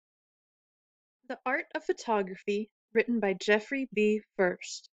The Art of Photography, written by Jeffrey B.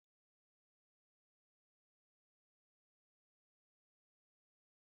 First.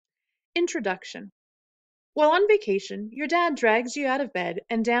 Introduction. While on vacation, your dad drags you out of bed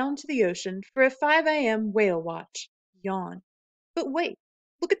and down to the ocean for a 5 a.m. whale watch. Yawn. But wait,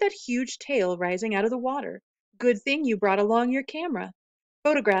 look at that huge tail rising out of the water. Good thing you brought along your camera.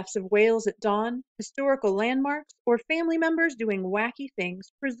 Photographs of whales at dawn, historical landmarks, or family members doing wacky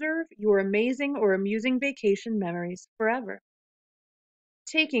things preserve your amazing or amusing vacation memories forever.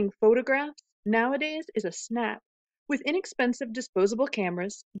 Taking photographs nowadays is a snap. With inexpensive disposable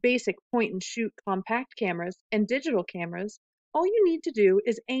cameras, basic point and shoot compact cameras, and digital cameras, all you need to do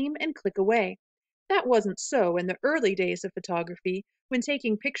is aim and click away. That wasn't so in the early days of photography, when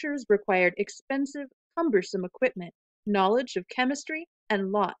taking pictures required expensive, cumbersome equipment, knowledge of chemistry,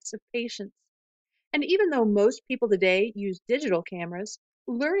 and lots of patience. And even though most people today use digital cameras,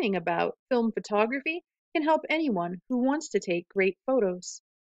 learning about film photography can help anyone who wants to take great photos.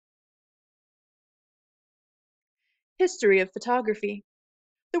 History of photography.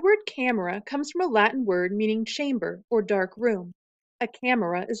 The word camera comes from a Latin word meaning chamber or dark room. A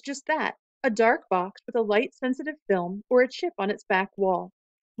camera is just that, a dark box with a light-sensitive film or a chip on its back wall.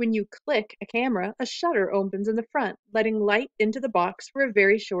 When you click a camera, a shutter opens in the front, letting light into the box for a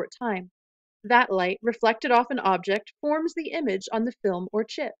very short time. That light, reflected off an object, forms the image on the film or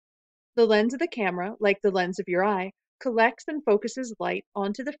chip. The lens of the camera, like the lens of your eye, collects and focuses light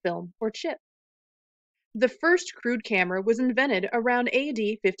onto the film or chip. The first crude camera was invented around AD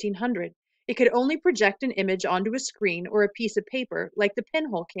 1500. It could only project an image onto a screen or a piece of paper, like the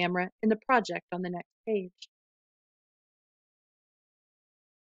pinhole camera in the project on the next page.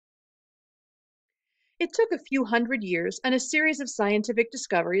 It took a few hundred years and a series of scientific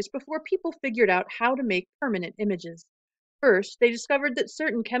discoveries before people figured out how to make permanent images. First, they discovered that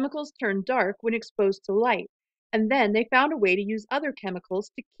certain chemicals turn dark when exposed to light, and then they found a way to use other chemicals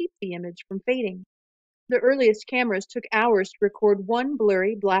to keep the image from fading. The earliest cameras took hours to record one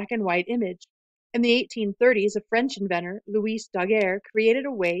blurry black and white image. In the 1830s, a French inventor, Louis Daguerre, created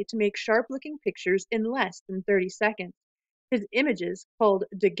a way to make sharp-looking pictures in less than 30 seconds. His images, called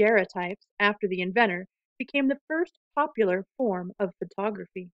daguerreotypes after the inventor, became the first popular form of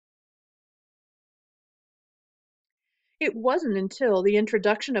photography. It wasn't until the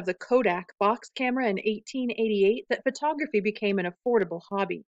introduction of the Kodak box camera in 1888 that photography became an affordable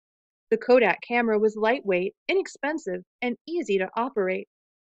hobby. The Kodak camera was lightweight, inexpensive, and easy to operate.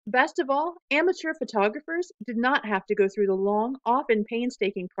 Best of all, amateur photographers did not have to go through the long, often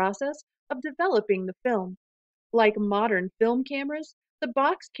painstaking process of developing the film. Like modern film cameras, the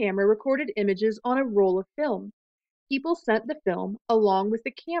box camera recorded images on a roll of film. People sent the film, along with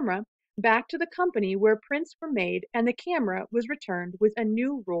the camera, back to the company where prints were made and the camera was returned with a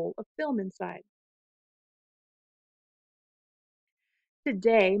new roll of film inside.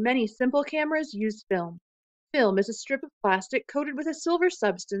 Today, many simple cameras use film. Film is a strip of plastic coated with a silver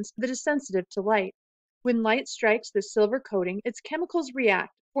substance that is sensitive to light. When light strikes the silver coating, its chemicals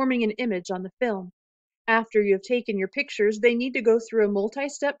react, forming an image on the film. After you have taken your pictures, they need to go through a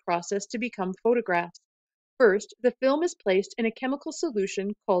multi-step process to become photographs. First, the film is placed in a chemical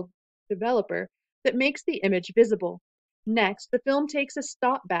solution called developer that makes the image visible. Next, the film takes a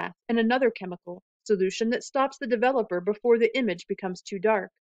stop bath in another chemical solution that stops the developer before the image becomes too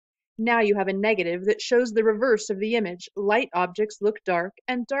dark. Now you have a negative that shows the reverse of the image. Light objects look dark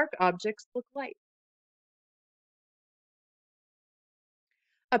and dark objects look light.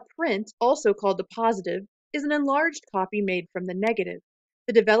 A print, also called a positive, is an enlarged copy made from the negative.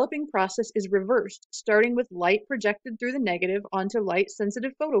 The developing process is reversed, starting with light projected through the negative onto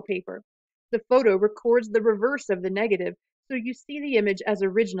light-sensitive photo paper. The photo records the reverse of the negative, so you see the image as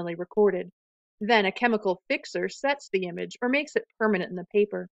originally recorded. Then a chemical fixer sets the image or makes it permanent in the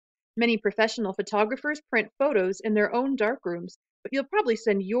paper. Many professional photographers print photos in their own darkrooms, but you'll probably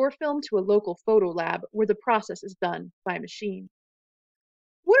send your film to a local photo lab where the process is done by machine.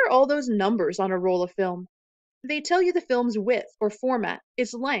 What are all those numbers on a roll of film? They tell you the film's width or format,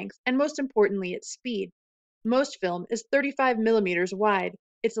 its length, and most importantly, its speed. Most film is 35 millimeters wide.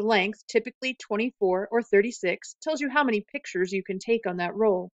 Its length, typically 24 or 36, tells you how many pictures you can take on that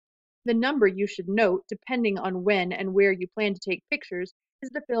roll. The number you should note, depending on when and where you plan to take pictures,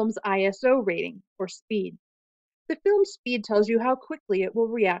 is the film's ISO rating, or speed. The film's speed tells you how quickly it will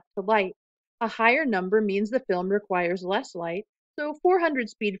react to light. A higher number means the film requires less light, so 400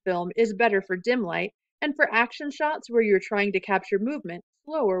 speed film is better for dim light, and for action shots where you're trying to capture movement,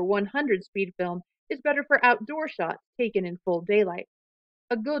 slower 100 speed film is better for outdoor shots taken in full daylight.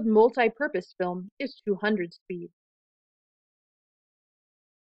 A good multi-purpose film is 200 speed.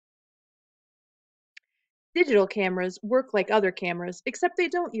 Digital cameras work like other cameras, except they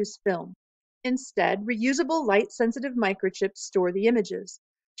don't use film. Instead, reusable light-sensitive microchips store the images.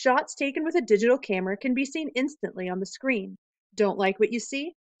 Shots taken with a digital camera can be seen instantly on the screen. Don't like what you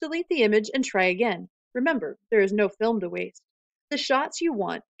see? Delete the image and try again. Remember, there is no film to waste. The shots you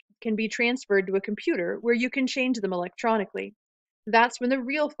want can be transferred to a computer where you can change them electronically. That's when the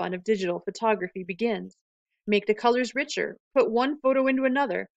real fun of digital photography begins. Make the colors richer, put one photo into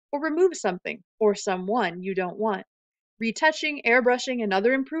another, or remove something or someone you don't want. Retouching, airbrushing, and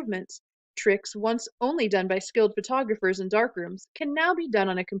other improvements, tricks once only done by skilled photographers in darkrooms, can now be done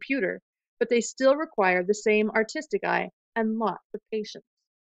on a computer, but they still require the same artistic eye and lots of patience.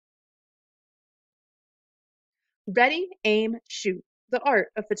 Ready, aim, shoot. The art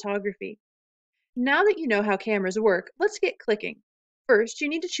of photography. Now that you know how cameras work, let's get clicking. First, you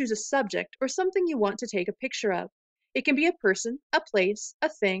need to choose a subject or something you want to take a picture of. It can be a person, a place, a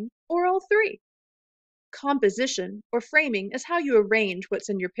thing, or all three. Composition, or framing, is how you arrange what's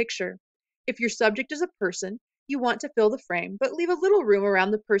in your picture. If your subject is a person, you want to fill the frame, but leave a little room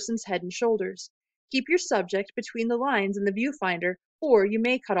around the person's head and shoulders. Keep your subject between the lines in the viewfinder, or you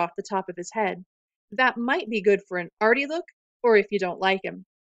may cut off the top of his head. That might be good for an arty look, or if you don't like him.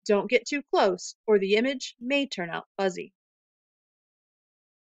 Don't get too close, or the image may turn out fuzzy.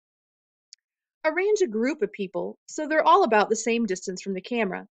 Arrange a group of people so they're all about the same distance from the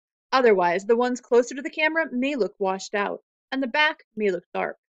camera. Otherwise, the ones closer to the camera may look washed out, and the back may look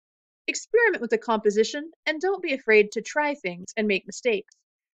dark. Experiment with the composition and don't be afraid to try things and make mistakes.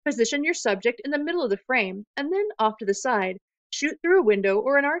 Position your subject in the middle of the frame and then off to the side. Shoot through a window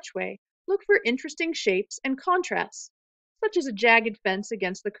or an archway. Look for interesting shapes and contrasts, such as a jagged fence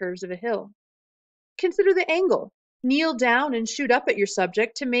against the curves of a hill. Consider the angle. Kneel down and shoot up at your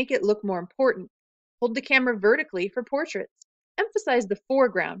subject to make it look more important. Hold the camera vertically for portraits. Emphasize the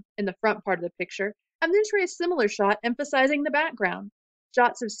foreground in the front part of the picture, and then try a similar shot emphasizing the background.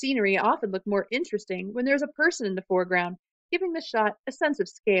 Shots of scenery often look more interesting when there's a person in the foreground, giving the shot a sense of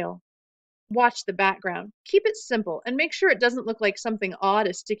scale. Watch the background. Keep it simple and make sure it doesn't look like something odd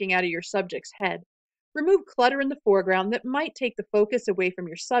is sticking out of your subject's head. Remove clutter in the foreground that might take the focus away from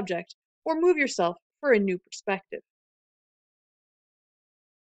your subject, or move yourself for a new perspective.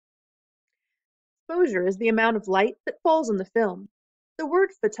 Exposure is the amount of light that falls on the film. The word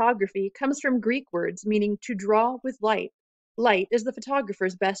photography comes from Greek words meaning to draw with light. Light is the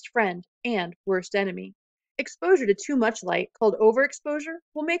photographer's best friend and worst enemy. Exposure to too much light, called overexposure,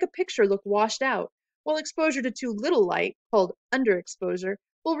 will make a picture look washed out, while exposure to too little light, called underexposure,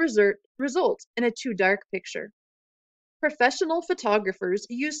 will result in a too dark picture. Professional photographers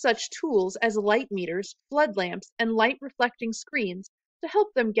use such tools as light meters, flood lamps, and light reflecting screens to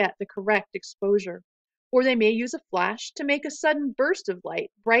help them get the correct exposure. Or they may use a flash to make a sudden burst of light,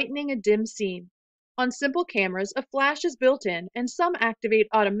 brightening a dim scene. On simple cameras, a flash is built in, and some activate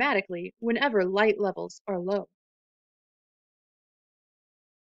automatically whenever light levels are low.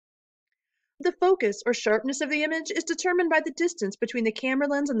 The focus or sharpness of the image is determined by the distance between the camera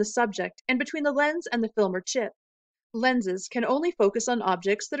lens and the subject, and between the lens and the film or chip. Lenses can only focus on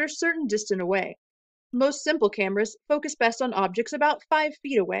objects that are certain distance away. Most simple cameras focus best on objects about 5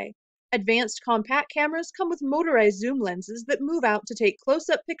 feet away. Advanced compact cameras come with motorized zoom lenses that move out to take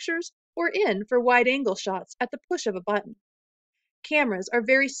close-up pictures or in for wide-angle shots at the push of a button. Cameras are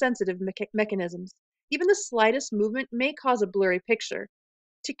very sensitive mechanisms. Even the slightest movement may cause a blurry picture.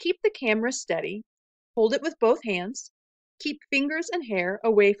 To keep the camera steady, hold it with both hands, keep fingers and hair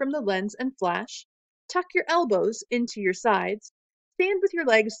away from the lens and flash, tuck your elbows into your sides, stand with your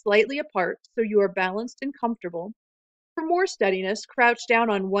legs slightly apart so you are balanced and comfortable. For more steadiness, crouch down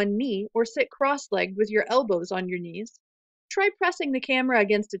on one knee or sit cross-legged with your elbows on your knees. Try pressing the camera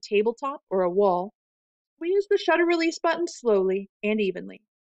against a tabletop or a wall. Squeeze the shutter release button slowly and evenly.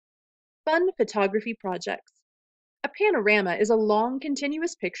 Fun photography projects. A panorama is a long,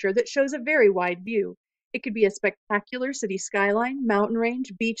 continuous picture that shows a very wide view. It could be a spectacular city skyline, mountain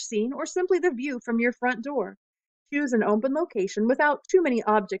range, beach scene, or simply the view from your front door. Choose an open location without too many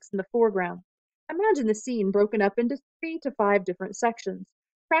objects in the foreground. Imagine the scene broken up into 3 to 5 different sections.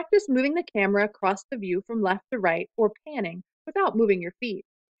 Practice moving the camera across the view from left to right or panning without moving your feet.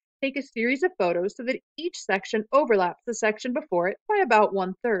 Take a series of photos so that each section overlaps the section before it by about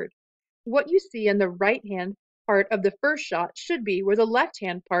 1/3. What you see in the right-hand part of the first shot should be where the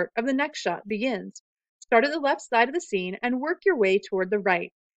left-hand part of the next shot begins. Start at the left side of the scene and work your way toward the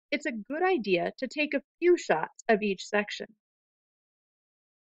right. It's a good idea to take a few shots of each section.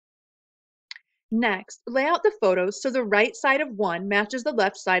 Next, lay out the photos so the right side of one matches the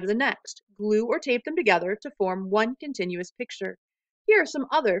left side of the next. Glue or tape them together to form one continuous picture. Here are some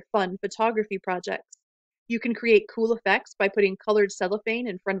other fun photography projects. You can create cool effects by putting colored cellophane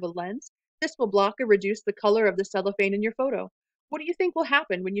in front of a lens. This will block or reduce the color of the cellophane in your photo. What do you think will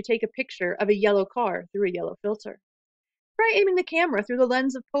happen when you take a picture of a yellow car through a yellow filter? Try aiming the camera through the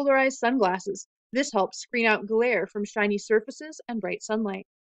lens of polarized sunglasses. This helps screen out glare from shiny surfaces and bright sunlight.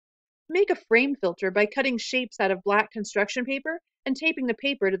 Make a frame filter by cutting shapes out of black construction paper and taping the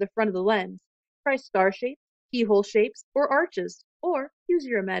paper to the front of the lens. Try star shapes, keyhole shapes, or arches, or use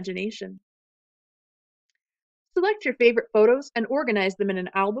your imagination. Select your favorite photos and organize them in an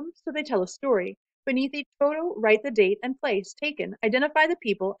album so they tell a story. Beneath each photo, write the date and place taken, identify the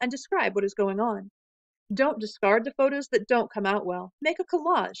people, and describe what is going on. Don't discard the photos that don't come out well. Make a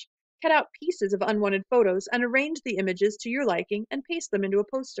collage. Cut out pieces of unwanted photos and arrange the images to your liking and paste them into a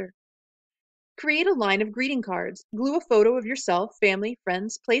poster. Create a line of greeting cards. Glue a photo of yourself, family,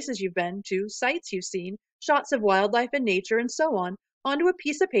 friends, places you've been to, sights you've seen, shots of wildlife and nature, and so on, onto a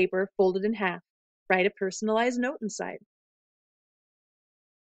piece of paper folded in half. Write a personalized note inside.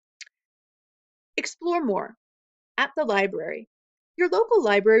 Explore more. At the library. Your local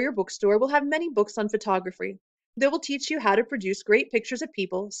library or bookstore will have many books on photography. They will teach you how to produce great pictures of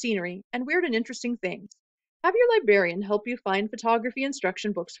people, scenery, and weird and interesting things. Have your librarian help you find photography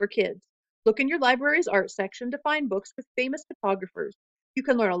instruction books for kids. Look in your library's art section to find books with famous photographers. You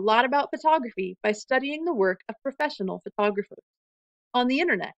can learn a lot about photography by studying the work of professional photographers. On the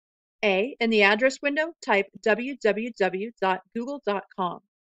internet. In the address window, type www.google.com.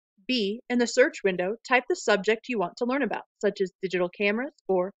 B, in the search window, type the subject you want to learn about, such as digital cameras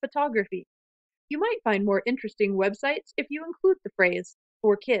or photography. You might find more interesting websites if you include the phrase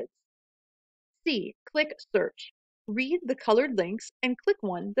for kids. C, click search. Read the colored links and click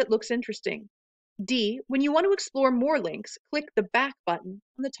one that looks interesting. D, when you want to explore more links, click the back button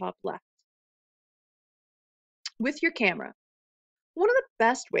on the top left. With your camera. One of the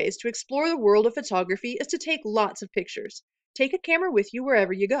best ways to explore the world of photography is to take lots of pictures. Take a camera with you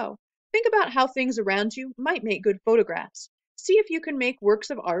wherever you go. Think about how things around you might make good photographs. See if you can make works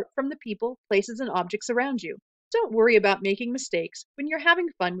of art from the people, places, and objects around you. Don't worry about making mistakes when you're having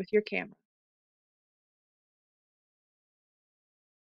fun with your camera.